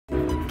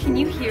Can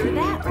you hear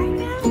that right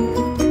now?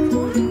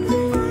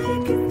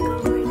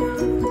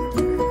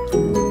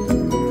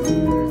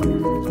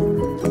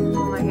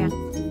 Oh my god.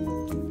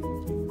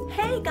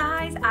 Hey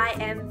guys, I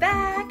am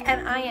back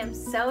and I am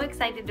so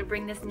excited to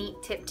bring this neat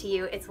tip to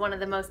you. It's one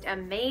of the most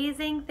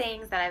amazing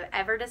things that I've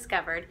ever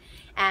discovered,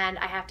 and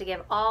I have to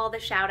give all the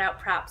shout out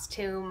props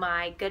to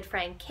my good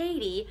friend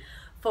Katie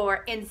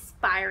for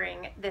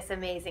inspiring this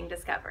amazing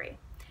discovery.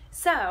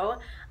 So,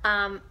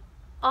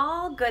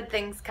 all good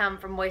things come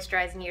from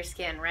moisturizing your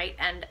skin, right?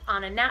 And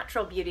on a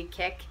natural beauty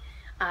kick,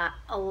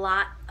 a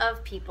lot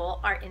of people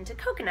are into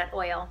coconut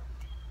oil.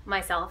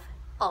 Myself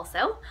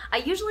also. I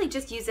usually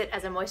just use it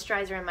as a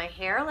moisturizer in my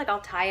hair. Like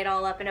I'll tie it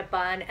all up in a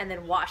bun and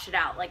then wash it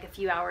out like a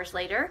few hours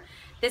later.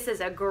 This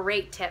is a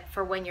great tip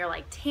for when you're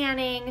like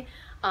tanning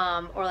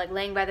or like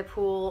laying by the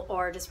pool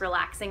or just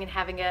relaxing and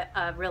having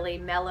a really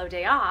mellow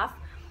day off.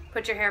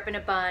 Put your hair up in a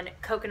bun,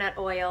 coconut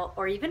oil,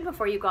 or even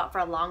before you go out for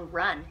a long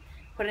run.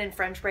 Put it in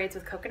French braids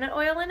with coconut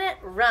oil in it,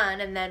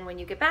 run, and then when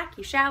you get back,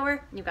 you shower,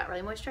 and you've got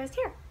really moisturized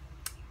hair.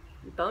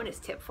 Bonus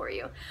tip for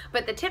you.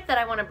 But the tip that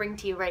I want to bring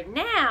to you right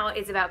now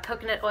is about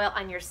coconut oil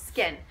on your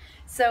skin.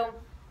 So,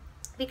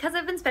 because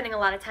I've been spending a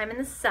lot of time in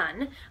the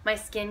sun, my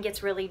skin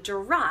gets really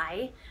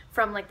dry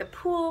from like the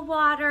pool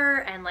water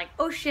and like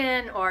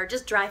ocean, or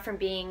just dry from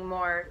being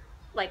more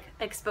like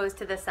exposed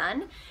to the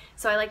sun.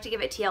 So I like to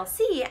give it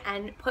TLC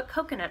and put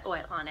coconut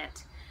oil on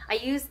it. I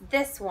use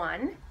this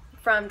one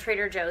from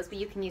Trader Joe's, but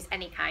you can use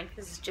any kind.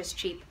 This is just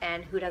cheap,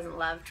 and who doesn't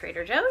love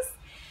Trader Joe's?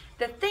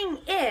 The thing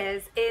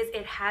is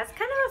it has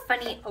kind of a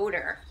funny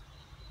odor.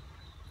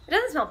 It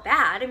doesn't smell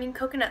bad. I mean,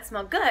 coconuts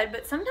smell good,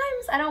 but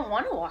sometimes I don't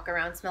want to walk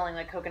around smelling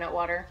like coconut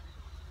water.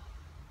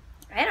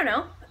 I don't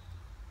know.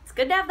 It's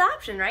good to have the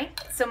option, right?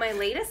 So my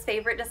latest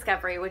favorite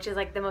discovery, which is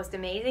like the most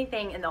amazing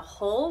thing in the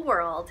whole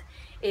world,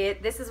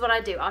 this is what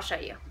I do. I'll show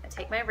you. I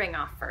take my ring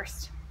off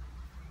first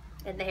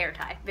and the hair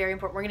tie. Very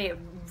important. We're gonna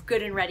get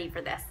good and ready for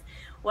this.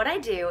 What I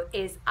do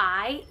is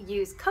I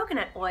use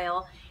coconut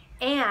oil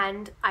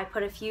and I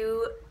put a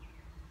few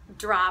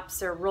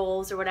drops or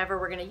rolls or whatever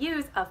we're gonna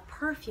use of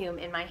perfume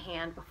in my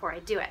hand before I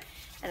do it.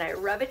 And I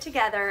rub it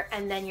together,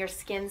 and then your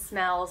skin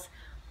smells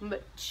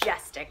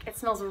majestic. It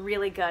smells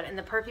really good, and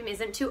the perfume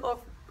isn't too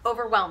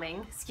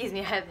overwhelming. Excuse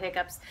me, I have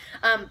hiccups.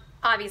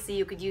 Obviously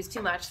you could use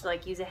too much, so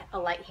like use a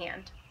light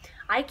hand.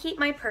 I keep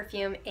my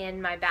perfume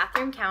in my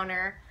bathroom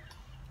counter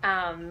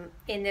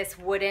in this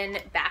wooden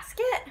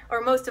basket,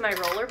 or most of my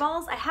roller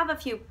balls. I have a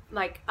few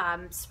like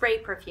spray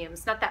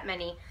perfumes, not that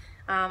many.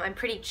 I'm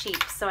pretty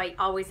cheap, so I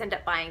always end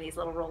up buying these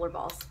little roller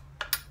balls.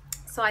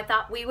 So I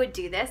thought we would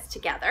do this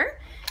together.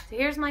 So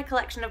here's my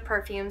collection of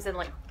perfumes and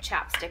like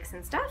chapsticks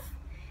and stuff.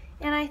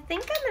 And I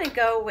think I'm gonna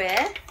go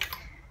with,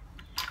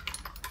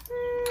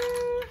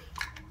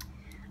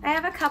 I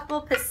have a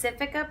couple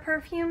Pacifica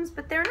perfumes,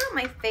 but they're not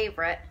my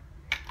favorite.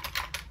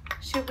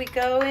 Should we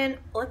go in,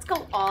 let's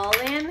go all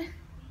in.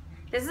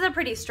 This is a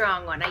pretty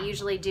strong one. I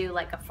usually do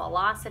like a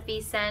philosophy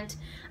scent.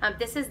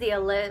 This is the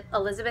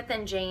Elizabeth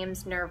and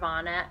James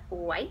Nirvana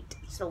White,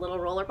 just a little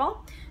roller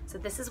ball. So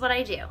this is what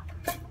I do,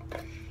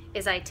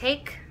 is I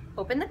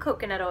open the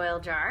coconut oil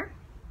jar,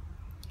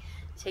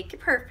 take your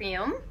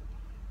perfume,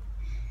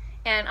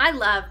 and I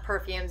love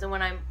perfumes, and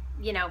when I'm,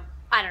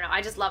 I don't know,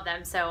 I just love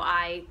them, so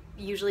I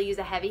usually use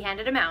a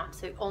heavy-handed amount,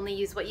 so only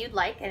use what you'd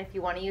like, and if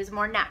you want to use a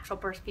more natural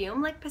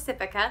perfume like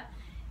Pacifica,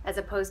 as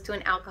opposed to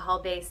an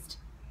alcohol-based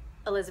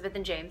Elizabeth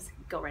and James,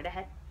 go right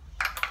ahead.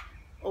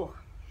 Oh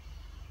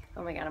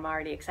my god, I'm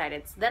already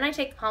excited. So then I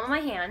take the palm of my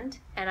hand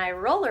and I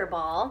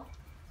rollerball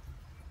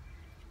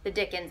the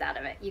dickens out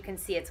of it. You can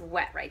see it's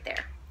wet right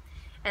there.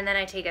 And then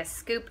I take a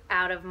scoop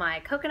out of my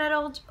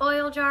coconut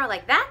oil jar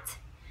like that,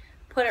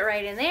 put it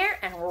right in there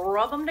and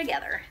rub them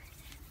together.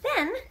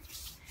 Then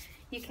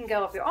you can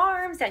go up your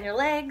arms, down your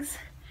legs,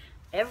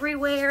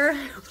 everywhere,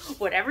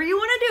 whatever you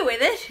want to do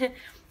with it.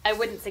 I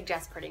wouldn't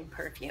suggest putting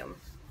perfume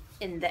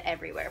in the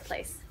everywhere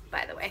place,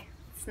 by the way.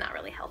 It's not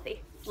really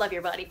healthy. Love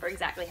your body for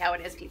exactly how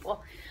it is,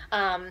 people.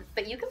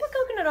 But you can put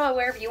coconut oil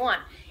wherever you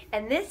want.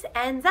 And this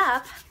ends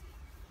up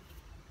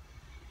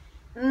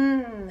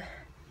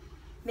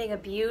being a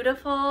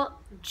beautiful,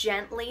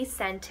 gently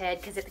scented,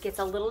 because it gets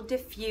a little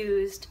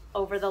diffused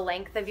over the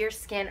length of your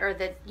skin, or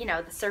the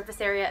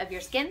surface area of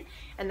your skin,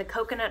 and the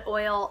coconut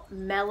oil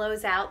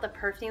mellows out the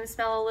perfume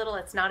smell a little.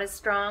 It's not as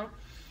strong.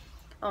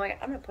 Oh my god,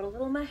 I'm gonna put a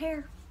little in my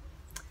hair.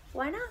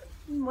 Why not?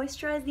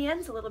 Moisturize the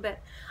ends a little bit.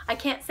 I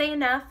can't say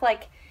enough,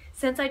 like,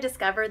 since I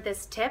discovered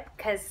this tip,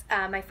 because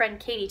my friend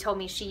Katie told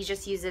me she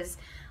just uses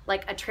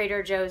like a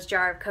Trader Joe's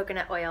jar of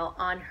coconut oil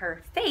on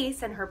her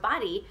face and her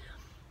body.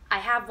 I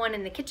have one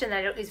in the kitchen that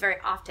I don't use very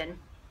often,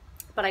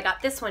 but I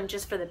got this one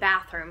just for the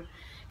bathroom,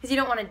 because you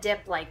don't want to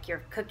dip like your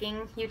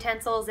cooking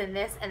utensils in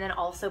this and then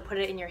also put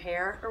it in your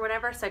hair or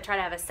whatever, so I try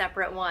to have a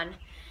separate one.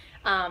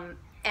 And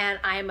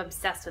I am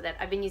obsessed with it.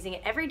 I've been using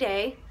it every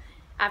day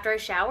after I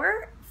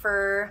shower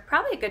for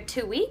probably a good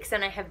 2 weeks,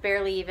 and I have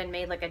barely even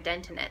made like a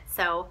dent in it.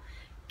 So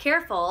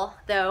careful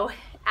though,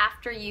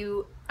 after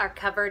you are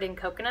covered in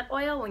coconut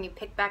oil, when you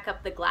pick back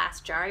up the glass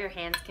jar, your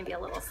hands can be a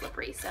little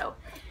slippery. So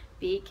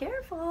Be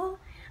careful.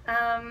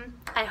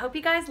 I hope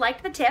you guys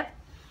liked the tip.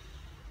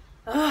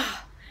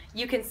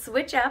 You can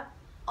switch up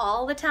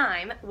all the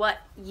time what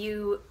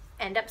you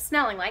end up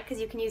smelling like,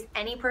 because you can use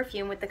any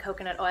perfume with the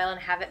coconut oil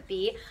and have it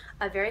be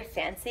a very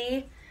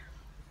fancy,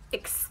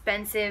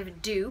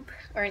 expensive dupe,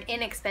 or an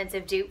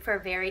inexpensive dupe for a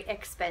very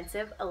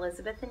expensive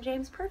Elizabeth and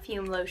James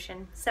perfume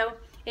lotion. So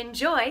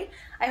enjoy.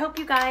 I hope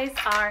you guys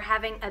are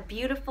having a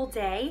beautiful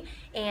day,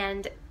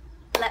 and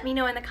let me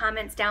know in the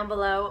comments down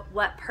below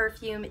what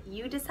perfume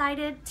you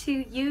decided to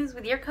use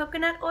with your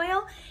coconut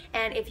oil,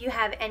 and if you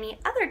have any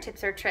other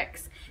tips or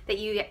tricks that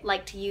you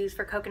like to use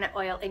for coconut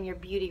oil in your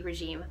beauty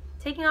regime.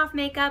 Taking off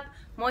makeup,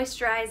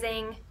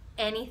 moisturizing,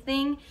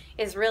 anything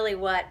is really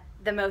what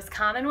the most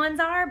common ones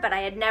are, but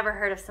I had never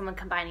heard of someone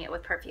combining it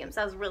with perfume,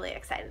 so I was really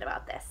excited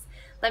about this.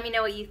 Let me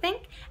know what you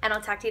think, and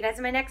I'll talk to you guys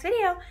in my next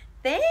video.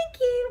 Thank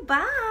you,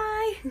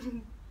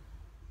 bye!